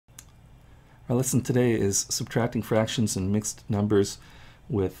Our lesson today is subtracting fractions and mixed numbers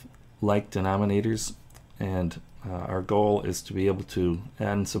with like denominators, and our goal is to be able to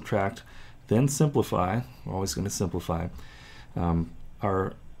add and subtract, then simplify. We're always going to simplify.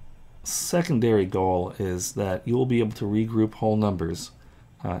 Our secondary goal is that you'll be able to regroup whole numbers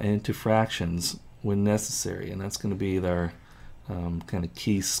into fractions when necessary, and that's going to be our kind of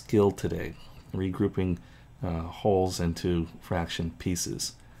key skill today, regrouping wholes into fraction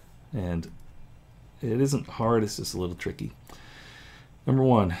pieces. And it isn't hard, it's just a little tricky. Number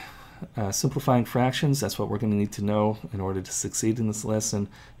one, simplifying fractions. That's what we're going to need to know in order to succeed in this lesson.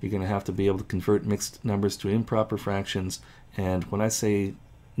 You're going to have to be able to convert mixed numbers to improper fractions, and when I say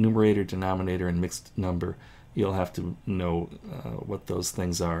numerator, denominator, and mixed number, you'll have to know what those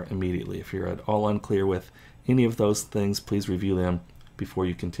things are immediately. If you're at all unclear with any of those things, please review them before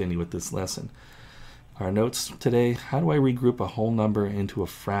you continue with this lesson. Our notes today: how do I regroup a whole number into a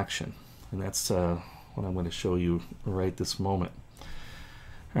fraction? And that's what I'm going to show you right this moment.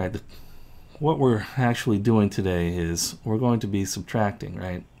 All right, what we're actually doing today is we're going to be subtracting,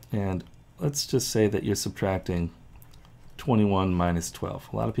 right? And let's just say that you're subtracting 21 minus 12.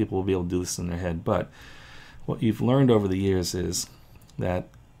 A lot of people will be able to do this in their head, but what you've learned over the years is that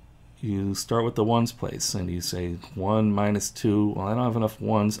you start with the ones place and you say 1 minus 2. Well, I don't have enough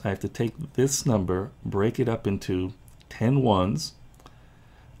ones. I have to take this number, break it up into 10 ones,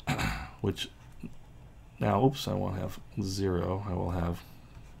 which now, oops, I won't have 0. I will have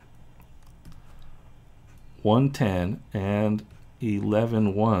 1 10 and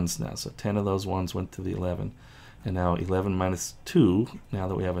 11 ones now. So 10 of those ones went to the 11. And now 11 minus 2, now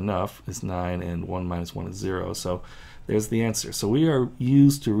that we have enough, is 9, and 1 minus 1 is 0. So there's the answer. So we are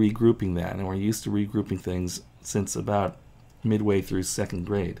used to regrouping that, and we're used to regrouping things since about midway through second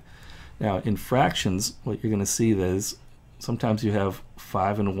grade. Now in fractions, what you're going to see is sometimes you have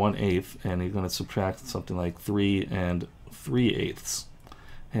 5 and 1/8, and you're going to subtract something like 3 and 3/8.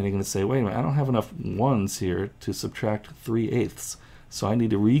 And you're going to say, wait a minute, I don't have enough ones here to subtract 3/8. So I need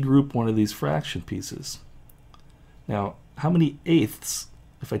to regroup one of these fraction pieces. Now, how many eighths,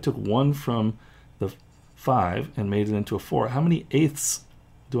 if I took 1 from the 5 and made it into a 4, how many eighths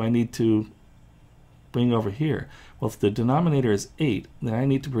do I need to bring over here? Well, if the denominator is 8, then I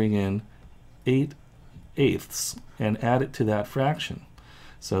need to bring in 8/8 and add it to that fraction.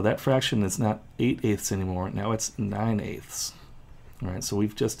 So that fraction is not 8/8 anymore, now it's 9/8. All right, so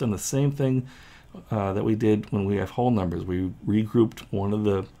we've just done the same thing that we did when we have whole numbers. We regrouped one of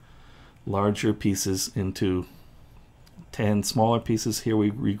the larger pieces into 10 smaller pieces. Here we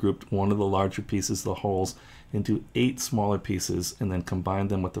regrouped one of the larger pieces, the wholes, into 8 smaller pieces and then combined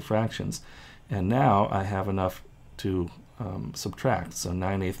them with the fractions. And now I have enough to subtract. So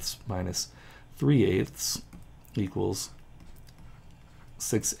 9/8 minus 3/8 equals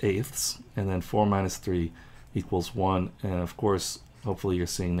 6/8, and then 4 minus 3 equals 1. And of course, hopefully you're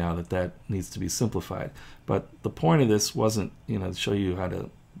seeing now that that needs to be simplified. But the point of this wasn't, to show you how to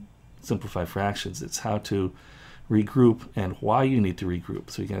simplify fractions. It's how to regroup and why you need to regroup.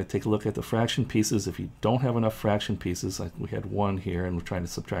 So you're going to take a look at the fraction pieces. If you don't have enough fraction pieces, like we had 1 here and we're trying to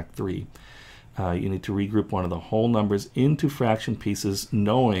subtract 3, you need to regroup one of the whole numbers into fraction pieces,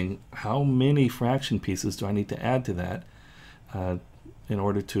 knowing how many fraction pieces do I need to add to that in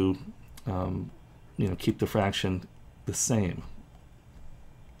order to keep the fraction the same.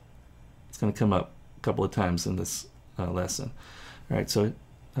 It's going to come up a couple of times in this lesson. All right, so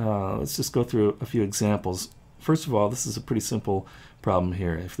let's just go through a few examples. First of all, this is a pretty simple problem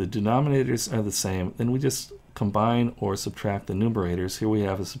here. If the denominators are the same, then we just combine or subtract the numerators. Here we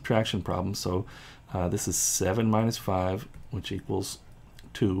have a subtraction problem, so this is 7 minus 5, which equals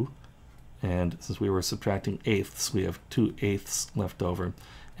 2. And since we were subtracting eighths, we have 2/8 left over.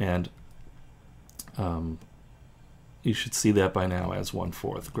 And you should see that by now as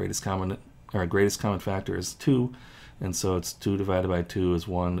 1/4. Greatest common factor is 2, and so it's 2 divided by 2 is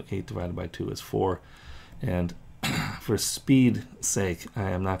 1, 8 divided by 2 is 4. And for speed's sake,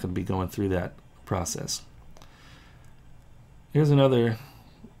 I am not going to be going through that process. Here's another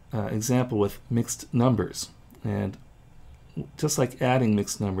example with mixed numbers. And just like adding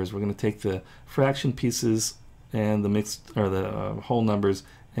mixed numbers, we're going to take the fraction pieces and the whole numbers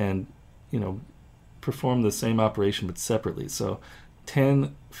and perform the same operation but separately. So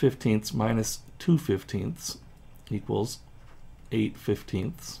 10/15 minus 2/15 equals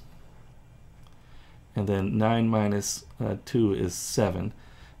 8/15. And then 9 minus 2 is 7,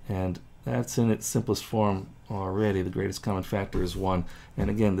 and that's in its simplest form already. The greatest common factor is 1. And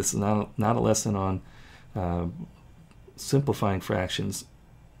again, this is not a lesson on simplifying fractions.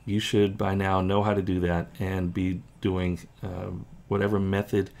 You should by now know how to do that and be doing whatever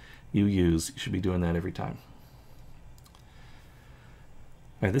method you use, you should be doing that every time.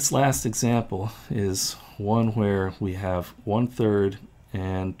 All right, this last example is one where we have 1/3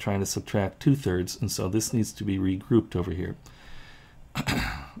 and trying to subtract 2/3, and so this needs to be regrouped over here.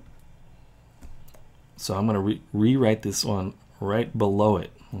 So I'm going to rewrite this one right below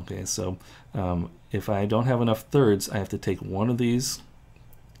it. Okay, so if I don't have enough thirds, I have to take one of these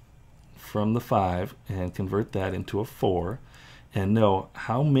from the 5 and convert that into a 4, and know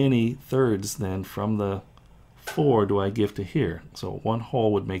how many thirds then from the 4 do I give to here. So 1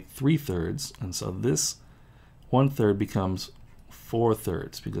 whole would make 3/3, and so this 1/3 becomes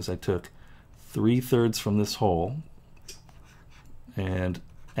 4/3 because I took 3/3 from this whole and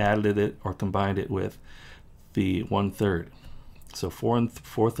added it or combined it with the 1/3. So 4 and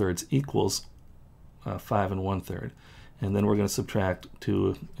 4/3 equals 5 and 1/3, and then we're going to subtract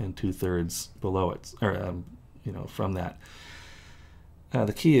 2 and 2/3 below it, or from that.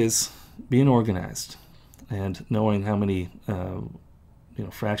 The key is being organized and knowing how many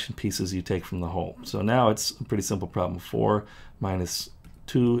fraction pieces you take from the whole. So now it's a pretty simple problem. 4 minus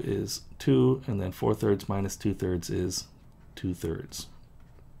 2 is 2, and then 4/3 minus 2/3 is 2/3.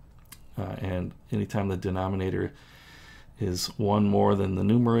 And anytime the denominator is 1 more than the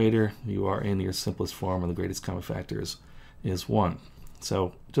numerator, you are in your simplest form, or the greatest common factor is 1.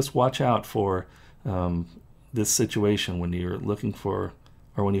 So just watch out for this situation when you're looking for,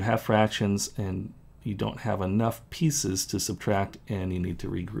 or when you have fractions and you don't have enough pieces to subtract and you need to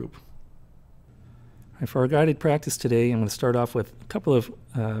regroup. For our guided practice today, I'm going to start off with a couple of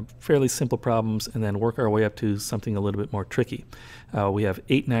fairly simple problems and then work our way up to something a little bit more tricky. We have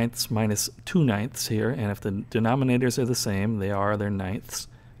 8/9 minus 2/9 here, and if the denominators are the same, they are their ninths,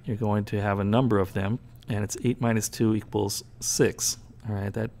 you're going to have a number of them, and it's 8 minus 2 equals 6. All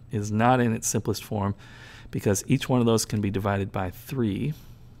right, that is not in its simplest form because each one of those can be divided by 3.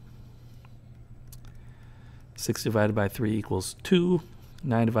 6 divided by 3 equals 2.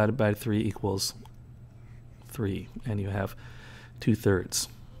 9 divided by 3 equals 3, and you have 2/3.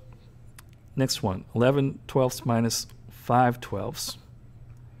 Next one, 11/12 minus 5/12.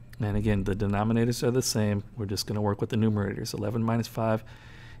 And again, the denominators are the same. We're just going to work with the numerators. 11 minus 5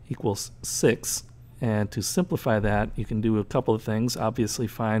 equals 6. And to simplify that, you can do a couple of things. Obviously,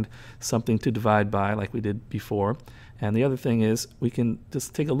 find something to divide by like we did before. And the other thing is we can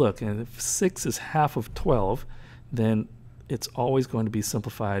just take a look. And if 6 is half of 12, then it's always going to be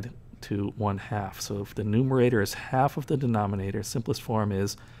simplified to 1/2. So if the numerator is half of the denominator, simplest form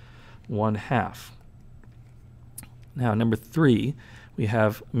is 1/2. Now, number 3, we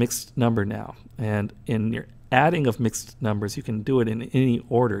have mixed number now. And in your adding of mixed numbers, you can do it in any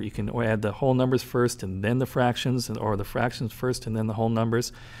order. You can add the whole numbers first and then the fractions, or the fractions first and then the whole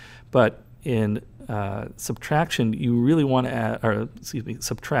numbers. But in subtraction, you really want to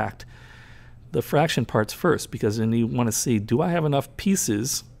subtract the fraction parts first, because then you want to see, do I have enough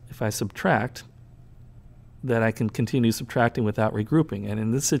pieces if I subtract that I can continue subtracting without regrouping? And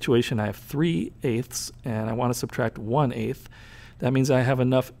in this situation, I have 3/8 and I want to subtract 1/8. That means I have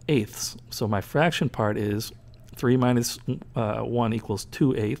enough eighths. So my fraction part is 3 minus 1 equals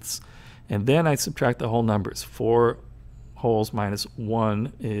 2/8. And then I subtract the whole numbers. 4 wholes minus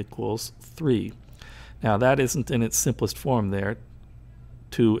 1 equals 3. Now that isn't in its simplest form there.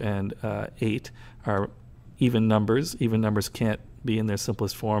 2 and 8 are even numbers. Even numbers can't be in their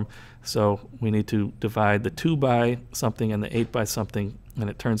simplest form. So we need to divide the 2 by something and the 8 by something. And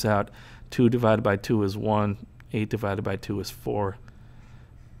it turns out 2 divided by 2 is 1. 8 divided by 2 is 4.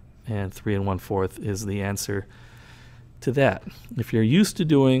 And 3 1/4 is the answer to that. If you're used to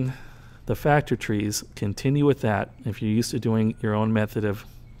doing the factor trees, continue with that. If you're used to doing your own method of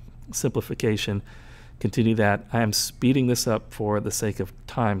simplification, continue that. I am speeding this up for the sake of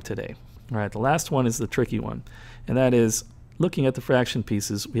time today. All right, the last one is the tricky one, and that is looking at the fraction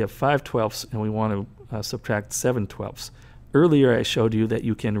pieces. We have 5/12 and we want to subtract 7/12. Earlier I showed you that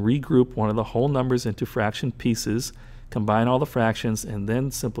you can regroup one of the whole numbers into fraction pieces, combine all the fractions, and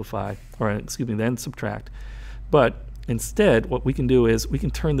then simplify, or then subtract. But instead, what we can do is we can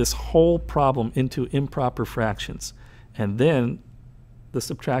turn this whole problem into improper fractions, and then the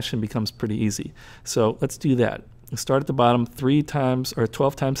subtraction becomes pretty easy. So let's do that. We start at the bottom.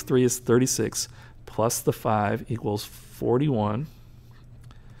 12 times 3 is 36, plus the 5 equals 41,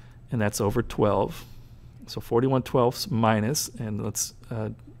 and that's over 12. So 41/12 minus, and let's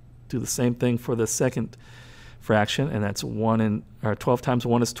do the same thing for the second fraction, and that's 12 times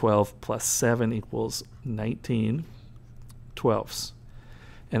 1 is 12, plus 7 equals 19/12.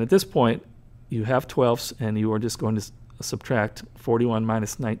 And at this point, you have 12s, and you are just going to subtract 41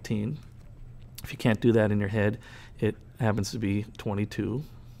 minus 19. If you can't do that in your head, it happens to be 22.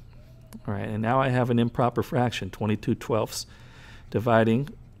 All right, and now I have an improper fraction, 22/12, dividing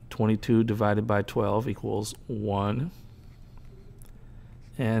 22 divided by 12 equals 1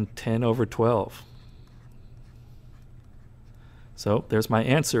 and 10/12. So there's my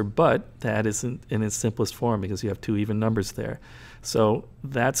answer, but that isn't in its simplest form because you have two even numbers there. So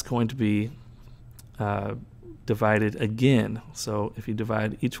that's going to be divided again. So if you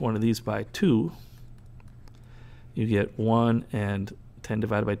divide each one of these by 2, you get 1, and 10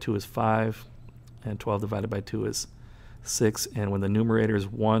 divided by 2 is 5, and 12 divided by 2 is 6. And when the numerator is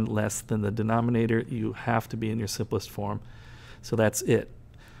 1 less than the denominator, you have to be in your simplest form. So that's it.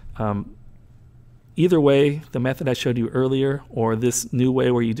 Either way, the method I showed you earlier or this new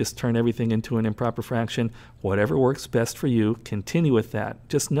way where you just turn everything into an improper fraction, whatever works best for you, continue with that.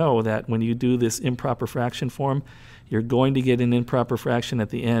 Just know that when you do this improper fraction form, you're going to get an improper fraction at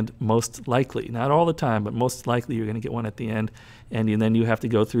the end, most likely. Not all the time, but most likely you're going to get one at the end. And then you have to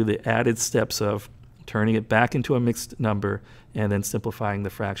go through the added steps of turning it back into a mixed number and then simplifying the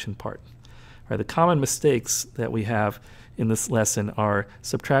fraction part. All right, the common mistakes that we have in this lesson are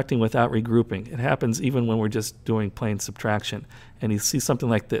subtracting without regrouping. It happens even when we're just doing plain subtraction. And you see something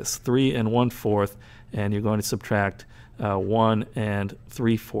like this, 3 1/4, and you're going to subtract 1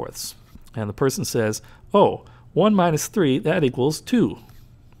 3/4. And the person says, oh, 1 minus 3, that equals 2.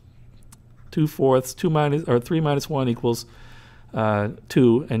 2/4, 3 minus 1 equals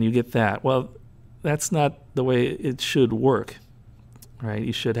 2, and you get that. Well, that's not the way it should work. Right?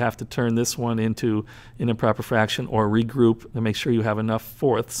 You should have to turn this one into an improper fraction or regroup and make sure you have enough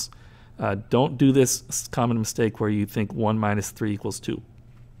fourths. Don't do this common mistake where you think 1 minus 3 equals 2.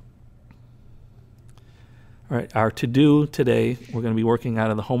 All right, our to-do today, we're going to be working out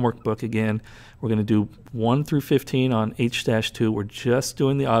of the homework book again. We're going to do 1 through 15 on H-2. We're just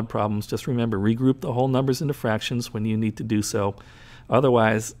doing the odd problems. Just remember, regroup the whole numbers into fractions when you need to do so.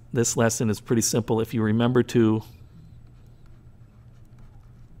 Otherwise, this lesson is pretty simple if you remember to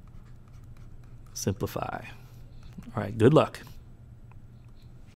simplify. All right, good luck.